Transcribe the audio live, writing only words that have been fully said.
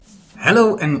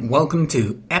Hello and welcome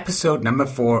to episode number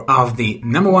 4 of the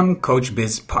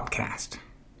Numberonecoachbiz podcast.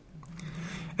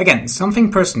 Again,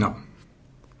 something personal.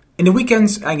 In the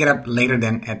weekends, I get up later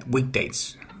than at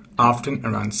weekdays, often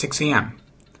around 6 a.m.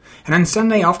 And on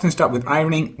Sunday, I often start with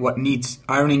ironing what needs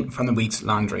ironing from the week's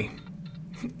laundry.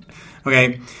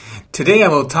 Okay, today I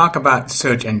will talk about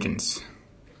search engines.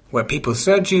 Where people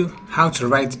search you, how to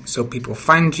write so people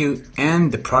find you,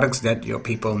 and the products that your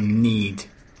people need.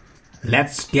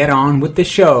 Let's get on with the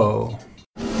show.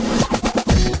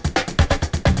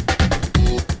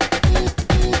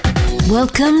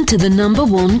 Welcome to the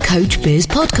Numberonecoachbiz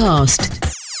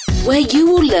podcast, where you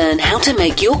will learn how to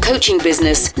make your coaching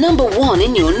business number one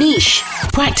in your niche.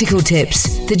 Practical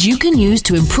tips that you can use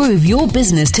to improve your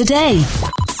business today.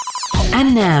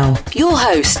 And now, your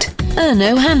host,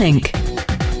 Erno Hanink.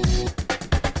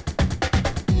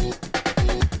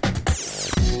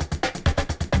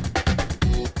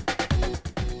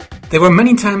 There were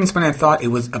many times when I thought it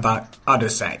was about other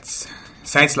sites.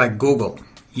 Sites like Google,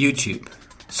 YouTube,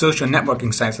 social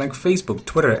networking sites like Facebook,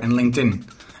 Twitter, and LinkedIn,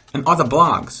 and other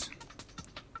blogs.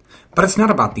 But it's not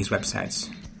about these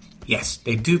websites. Yes,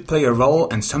 they do play a role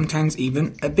and sometimes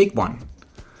even a big one.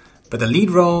 But the lead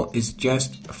role is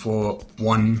just for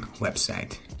one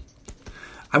website.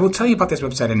 I will tell you about this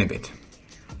website in a bit.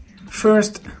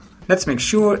 First, let's make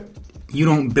sure you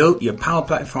don't build your Power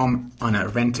Platform on a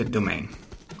rented domain.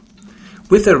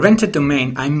 With a rented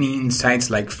domain, I mean sites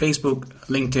like Facebook,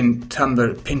 LinkedIn,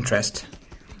 Tumblr, Pinterest.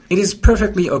 It is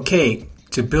perfectly okay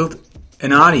to build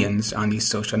an audience on these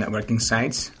social networking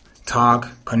sites, talk,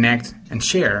 connect, and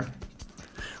share.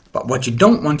 But what you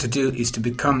don't want to do is to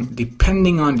become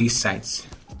depending on these sites.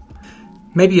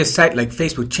 Maybe a site like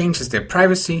Facebook changes their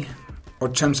privacy or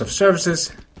terms of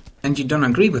services, and you don't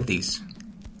agree with these.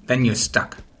 Then you're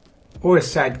stuck. Or a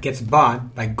site gets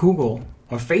bought by Google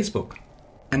or Facebook,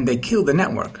 and they kill the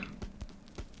network.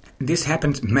 This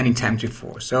happened many times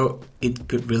before, so it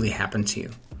could really happen to you.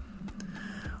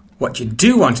 What you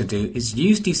do want to do is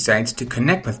use these sites to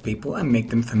connect with people and make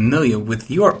them familiar with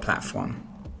your platform.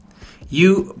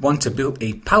 You want to build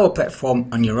a Power Platform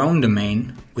on your own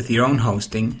domain with your own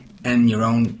hosting and your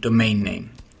own domain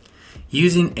name,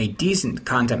 using a decent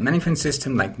content management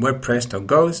system like WordPress or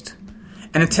Ghost,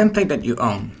 and a template that you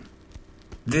own.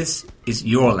 This is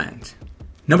your land.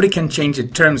 Nobody can change the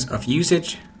terms of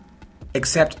usage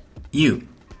except you.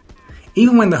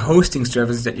 Even when the hosting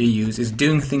service that you use is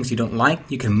doing things you don't like,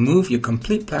 you can move your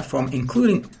complete platform,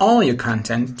 including all your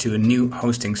content, to a new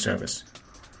hosting service.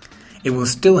 It will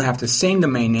still have the same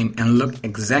domain name and look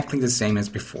exactly the same as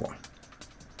before.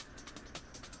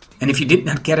 And if you did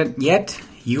not get it yet,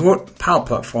 your Power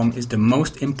Platform is the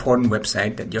most important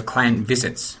website that your client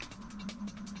visits.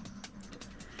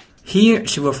 Here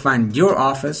she will find your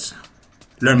office,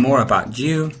 learn more about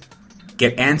you,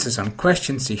 get answers on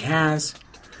questions she has,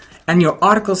 and your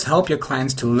articles help your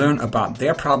clients to learn about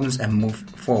their problems and move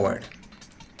forward.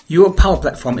 Your Power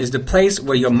Platform is the place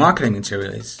where your marketing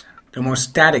material is, the more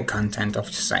static content of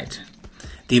your site.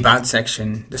 The About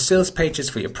section, the sales pages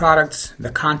for your products,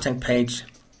 the contact page.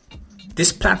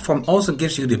 This platform also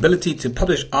gives you the ability to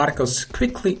publish articles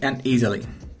quickly and easily.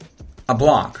 A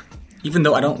blog. Even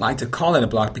though I don't like to call it a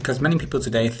blog because many people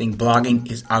today think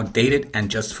blogging is outdated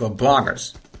and just for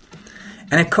bloggers.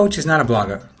 And a coach is not a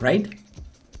blogger, right?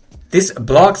 This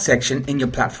blog section in your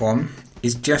platform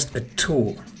is just a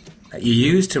tool that you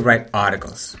use to write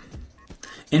articles.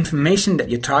 Information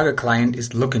that your target client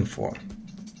is looking for.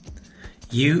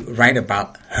 You write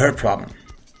about her problem.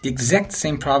 The exact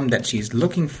same problem that she is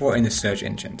looking for in the search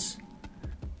engines.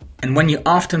 And when you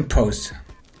often post,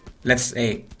 let's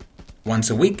say once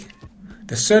a week,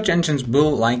 the search engines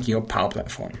will like your Power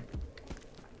Platform.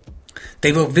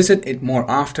 They will visit it more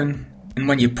often, and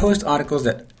when you post articles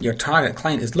that your target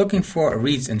client is looking for,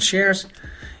 reads and shares,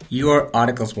 your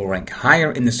articles will rank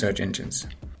higher in the search engines.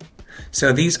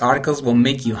 So these articles will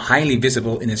make you highly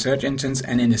visible in the search engines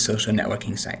and in the social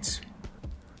networking sites.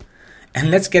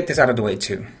 And let's get this out of the way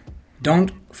too.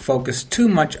 Don't focus too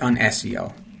much on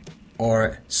SEO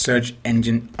or search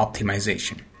engine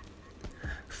optimization.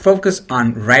 Focus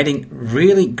on writing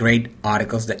really great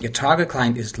articles that your target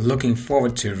client is looking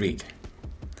forward to read.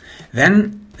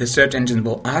 Then the search engine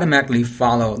will automatically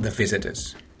follow the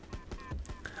visitors.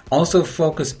 Also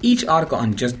focus each article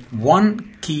on just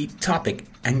one key topic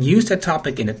and use that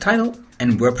topic in the title,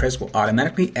 and WordPress will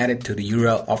automatically add it to the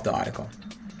URL of the article.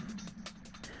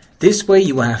 This way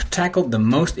you will have tackled the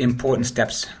most important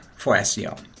steps for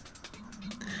SEO.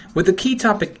 With the key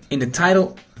topic in the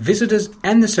title, visitors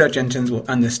and the search engines will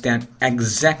understand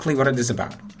exactly what it is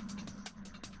about.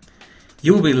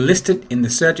 You will be listed in the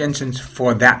search engines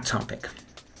for that topic.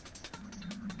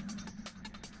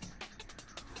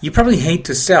 You probably hate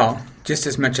to sell just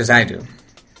as much as I do.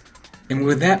 And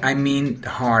with that, I mean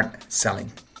hard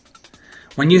selling.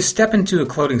 When you step into a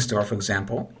clothing store, for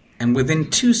example, and within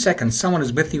 2 seconds someone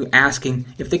is with you asking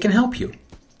if they can help you.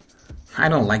 I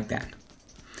don't like that.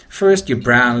 First you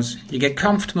browse, you get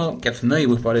comfortable, get familiar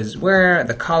with what is where,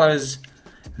 the colors.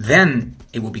 Then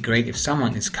it will be great if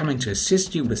someone is coming to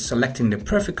assist you with selecting the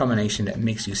perfect combination that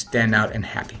makes you stand out and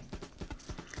happy.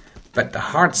 But the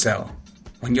hard sell,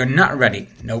 when you're not ready,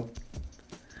 nope,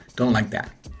 don't like that.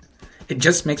 It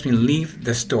just makes me leave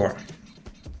the store.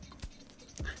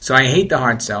 So I hate the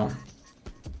hard sell,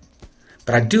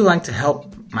 but I do like to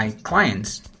help my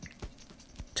clients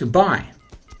to buy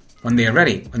when they are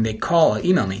ready, when they call or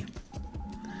email me.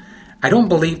 I don't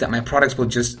believe that my products will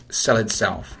just sell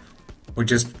itself or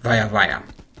just via.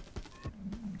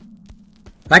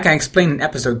 Like I explained in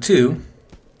episode 2,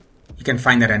 you can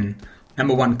find that in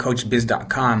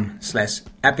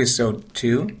numberonecoachbiz.com/episode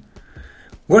 2.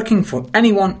 Working for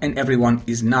anyone and everyone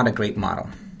is not a great model.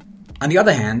 On the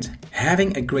other hand,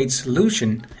 having a great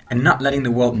solution and not letting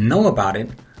the world know about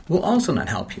it will also not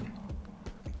help you.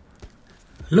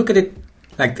 Look at it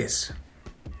like this.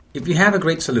 If you have a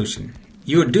great solution,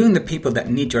 you are doing the people that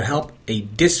need your help a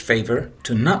disfavor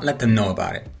to not let them know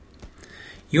about it.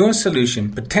 Your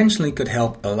solution potentially could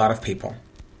help a lot of people.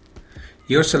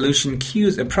 Your solution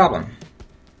cues a problem.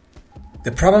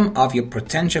 The problem of your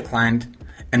potential client,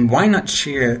 and why not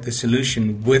share the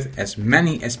solution with as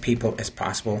many as people as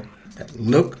possible that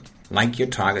look like your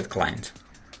target client.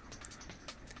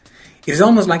 It is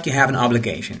almost like you have an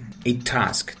obligation, a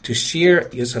task, to share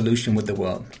your solution with the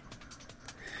world.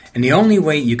 And the only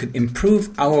way you could improve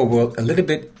our world a little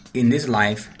bit in this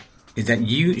life is that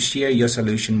you share your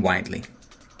solution widely.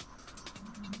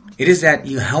 It is that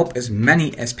you help as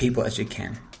many as people as you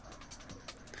can.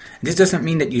 This doesn't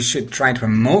mean that you should try to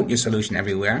promote your solution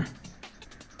everywhere,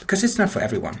 because it's not for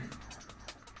everyone.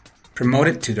 Promote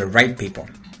it to the right people.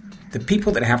 The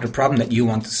people that have the problem that you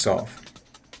want to solve.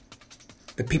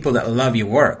 The people that love your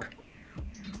work.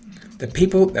 The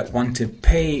people that want to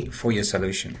pay for your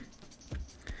solution.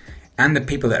 And the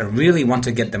people that really want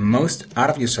to get the most out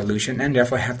of your solution and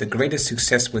therefore have the greatest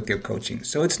success with your coaching.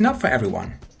 So it's not for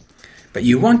everyone. But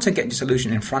you want to get your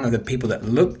solution in front of the people that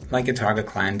look like your target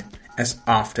client as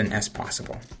often as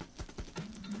possible.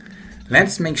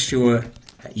 Let's make sure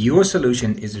that your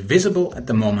solution is visible at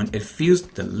the moment it feels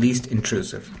the least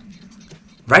intrusive.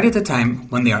 Right at the time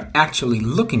when they are actually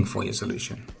looking for your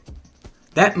solution.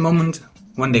 That moment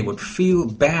when they would feel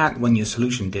bad when your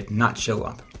solution did not show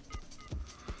up.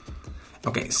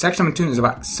 Okay, section number 2 is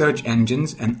about search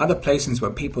engines and other places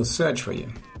where people search for you.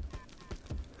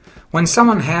 When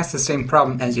someone has the same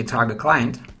problem as your target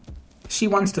client, she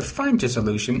wants to find your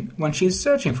solution when she is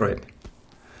searching for it.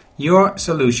 Your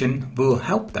solution will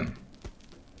help them.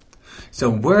 So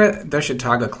where does your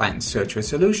target client search for a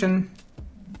solution?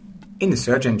 In the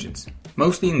search engines,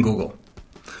 mostly in Google,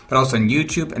 but also on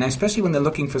YouTube, and especially when they're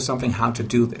looking for something how to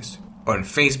do this, or on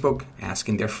Facebook,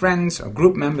 asking their friends or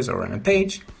group members or on a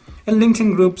page, in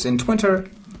LinkedIn groups, in Twitter.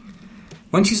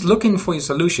 When she's looking for your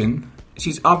solution,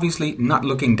 she's obviously not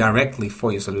looking directly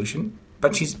for your solution,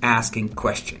 but she's asking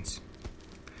questions.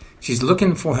 She's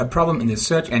looking for her problem in the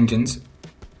search engines,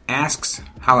 asks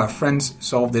how her friends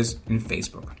solve this in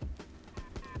Facebook.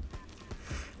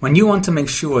 When you want to make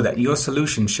sure that your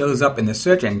solution shows up in the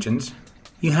search engines,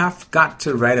 you have got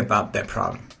to write about that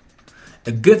problem.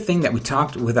 A good thing that we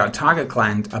talked with our target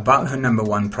client about her number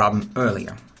 1 problem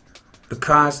earlier,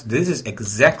 because this is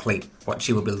exactly what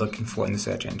she will be looking for in the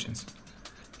search engines.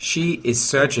 She is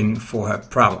searching for her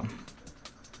problem.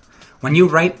 When you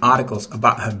write articles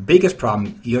about her biggest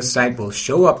problem, your site will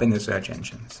show up in the search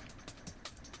engines.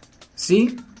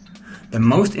 See? The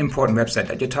most important website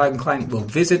that your target client will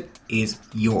visit is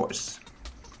yours.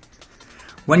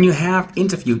 When you have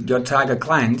interviewed your target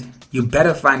client, you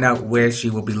better find out where she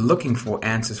will be looking for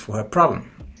answers for her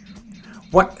problem.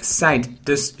 What site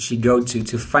does she go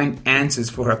to find answers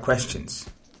for her questions?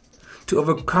 To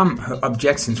overcome her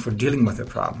objections for dealing with her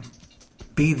problem.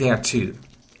 Be there too.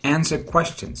 Answer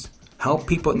questions. Help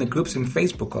people in the groups on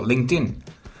Facebook or LinkedIn.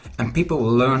 And people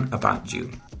will learn about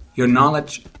you, your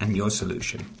knowledge, and your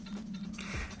solution.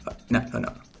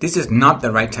 No. This is not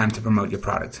the right time to promote your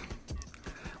product.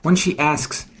 When she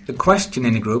asks the question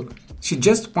in the group, she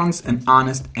just wants an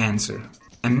honest answer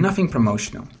and nothing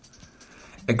promotional.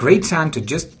 A great time to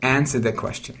just answer the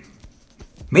question.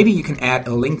 Maybe you can add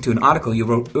a link to an article you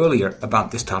wrote earlier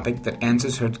about this topic that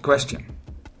answers her question.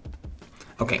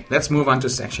 Okay, let's move on to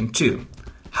section 2.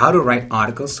 How to write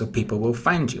articles so people will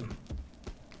find you.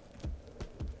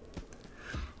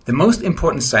 The most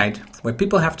important site where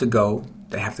people have to go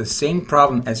that have the same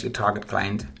problem as your target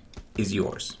client is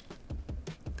yours.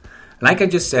 Like I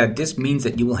just said, this means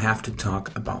that you will have to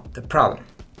talk about the problem.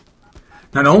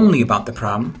 Not only about the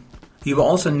problem, you will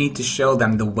also need to show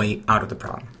them the way out of the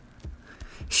problem.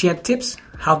 Share tips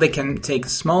how they can take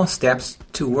small steps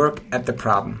to work at the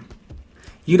problem.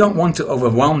 You don't want to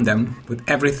overwhelm them with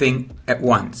everything at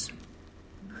once.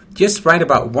 Just write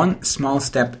about one small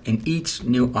step in each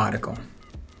new article.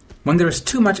 When there is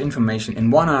too much information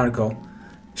in one article,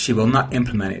 she will not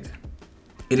implement it.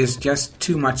 It is just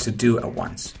too much to do at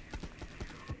once.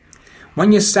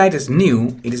 When your site is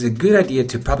new, it is a good idea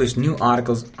to publish new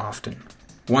articles often,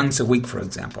 once a week for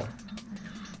example.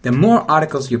 The more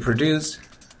articles you produce,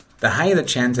 the higher the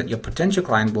chance that your potential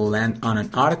client will land on an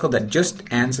article that just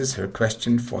answers her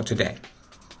question for today.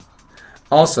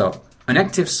 Also, an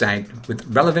active site with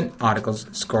relevant articles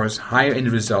scores higher in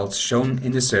the results shown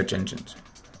in the search engines.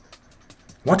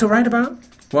 What to write about?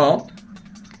 Well,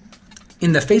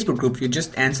 in the Facebook group you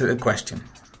just answered a question.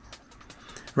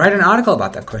 Write an article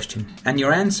about that question and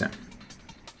your answer.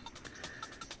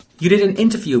 You did an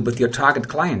interview with your target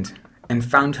client and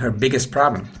found her biggest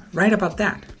problem. Write about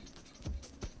that.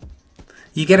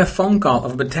 You get a phone call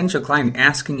of a potential client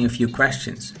asking a few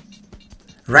questions.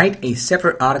 Write a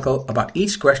separate article about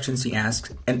each question she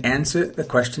asks and answer the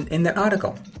question in that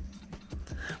article.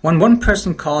 When one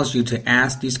person calls you to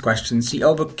ask these questions, she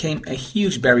overcame a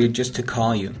huge barrier just to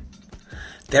call you.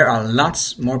 There are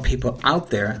lots more people out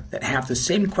there that have the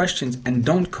same questions and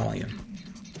don't call you.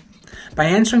 By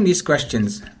answering these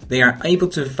questions, they are able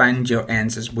to find your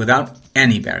answers without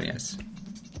any barriers.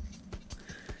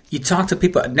 You talk to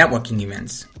people at networking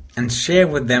events and share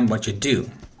with them what you do.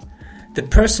 The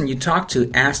person you talk to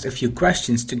asked a few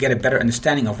questions to get a better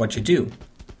understanding of what you do.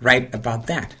 Write about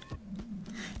that.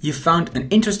 You found an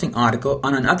interesting article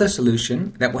on another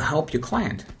solution that will help your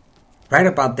client. Write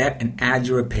about that and add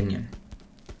your opinion.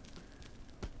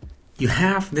 You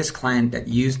have this client that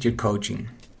used your coaching.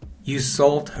 You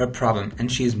solved her problem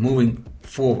and she is moving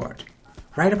forward.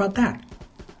 Write about that.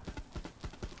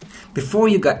 Before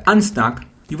you got unstuck,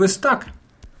 you were stuck.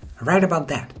 Write about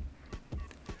that.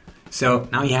 So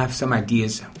now you have some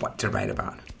ideas what to write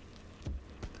about.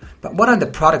 But what are the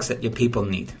products that your people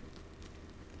need?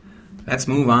 Let's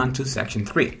move on to section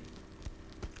 3.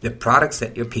 The products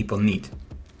that your people need.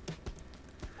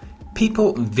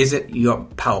 People visit your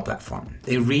Power Platform.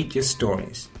 They read your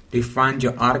stories. They find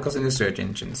your articles in the search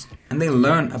engines. And they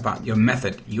learn about your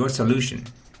method, your solution.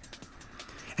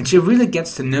 And she really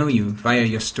gets to know you via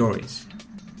your stories.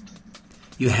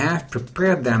 You have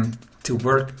prepared them to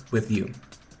work with you.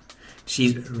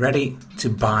 She's ready to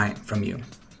buy from you.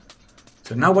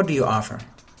 So now what do you offer?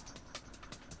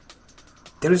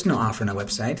 There is no offer on our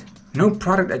website. No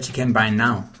product that you can buy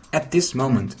now, at this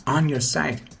moment, on your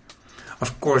site.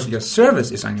 Of course, your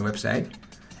service is on your website,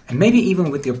 and maybe even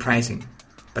with your pricing.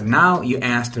 But now you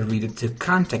ask the reader to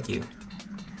contact you.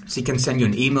 She can send you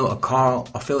an email, a call,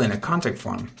 or fill in a contact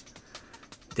form.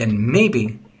 Then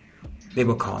maybe they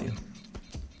will call you.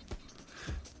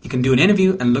 You can do an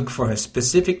interview and look for her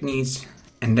specific needs,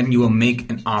 and then you will make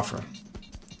an offer.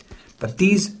 But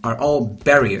these are all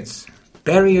barriers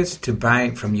to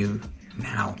buy from you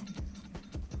now.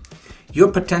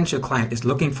 Your potential client is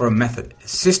looking for a method, a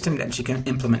system that she can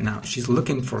implement now. She's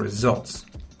looking for results.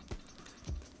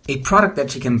 A product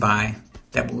that she can buy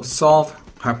that will solve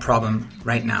her problem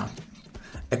right now.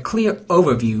 A clear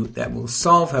overview that will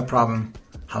solve her problem,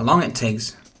 how long it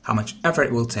takes, how much effort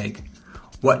it will take,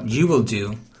 what you will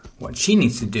do, what she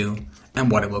needs to do, and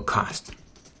what it will cost.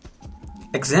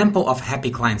 Example of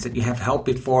happy clients that you have helped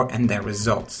before and their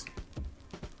results.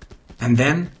 And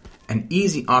then an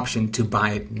easy option to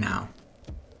buy it now.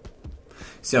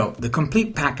 So the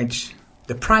complete package,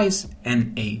 the price,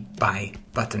 and a buy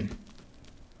button.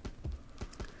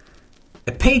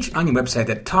 A page on your website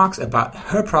that talks about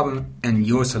her problem and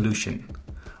your solution.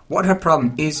 What her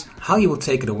problem is, how you will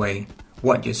take it away,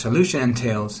 what your solution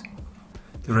entails,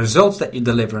 the results that you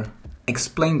deliver,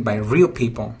 explained by real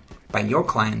people, by your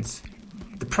clients,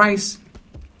 the price,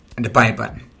 and the buy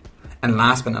button. And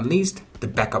last but not least, the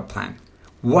backup plan.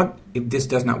 What if this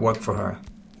does not work for her?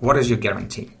 What is your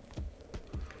guarantee?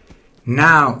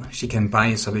 Now she can buy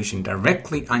a solution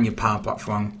directly on your Power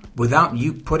Platform without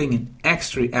you putting an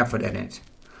extra effort in it,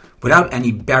 without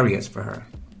any barriers for her.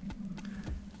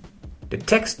 The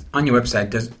text on your website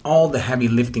does all the heavy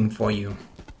lifting for you.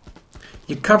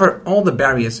 You cover all the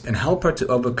barriers and help her to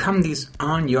overcome these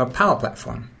on your Power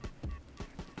Platform.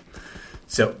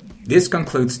 So this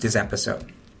concludes this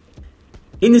episode.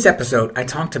 In this episode, I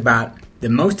talked about the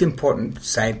most important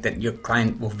site that your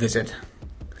client will visit,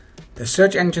 the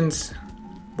search engines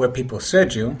where people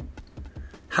search you,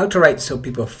 how to write so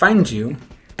people find you,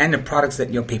 and the products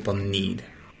that your people need.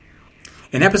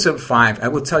 In episode 5, I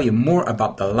will tell you more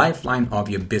about the lifeline of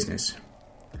your business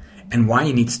and why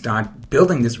you need to start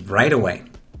building this right away.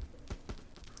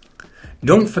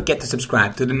 Don't forget to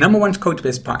subscribe to the Number One Coach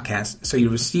Biz podcast so you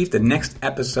receive the next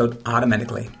episode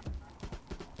automatically.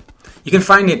 You can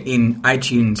find it in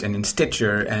iTunes and in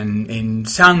Stitcher and in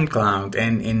SoundCloud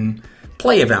and in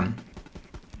Play FM.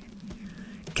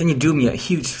 Can you do me a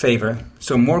huge favor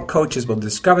so more coaches will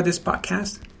discover this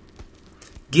podcast?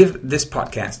 Give this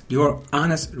podcast your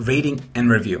honest rating and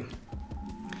review.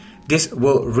 This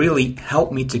will really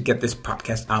help me to get this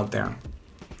podcast out there.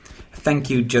 Thank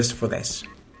you just for this.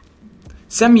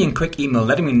 Send me a quick email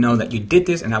letting me know that you did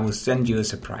this and I will send you a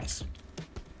surprise.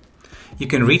 You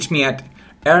can reach me at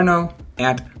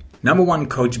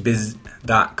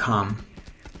erno@numberonecoachbiz.com.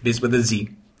 Biz with a Z.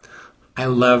 I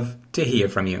love to hear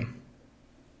from you.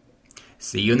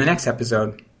 See you in the next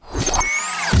episode.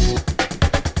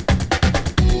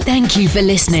 Thank you for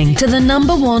listening to the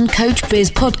Number One Coach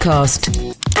Biz podcast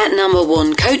at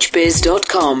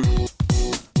numberonecoachbiz.com.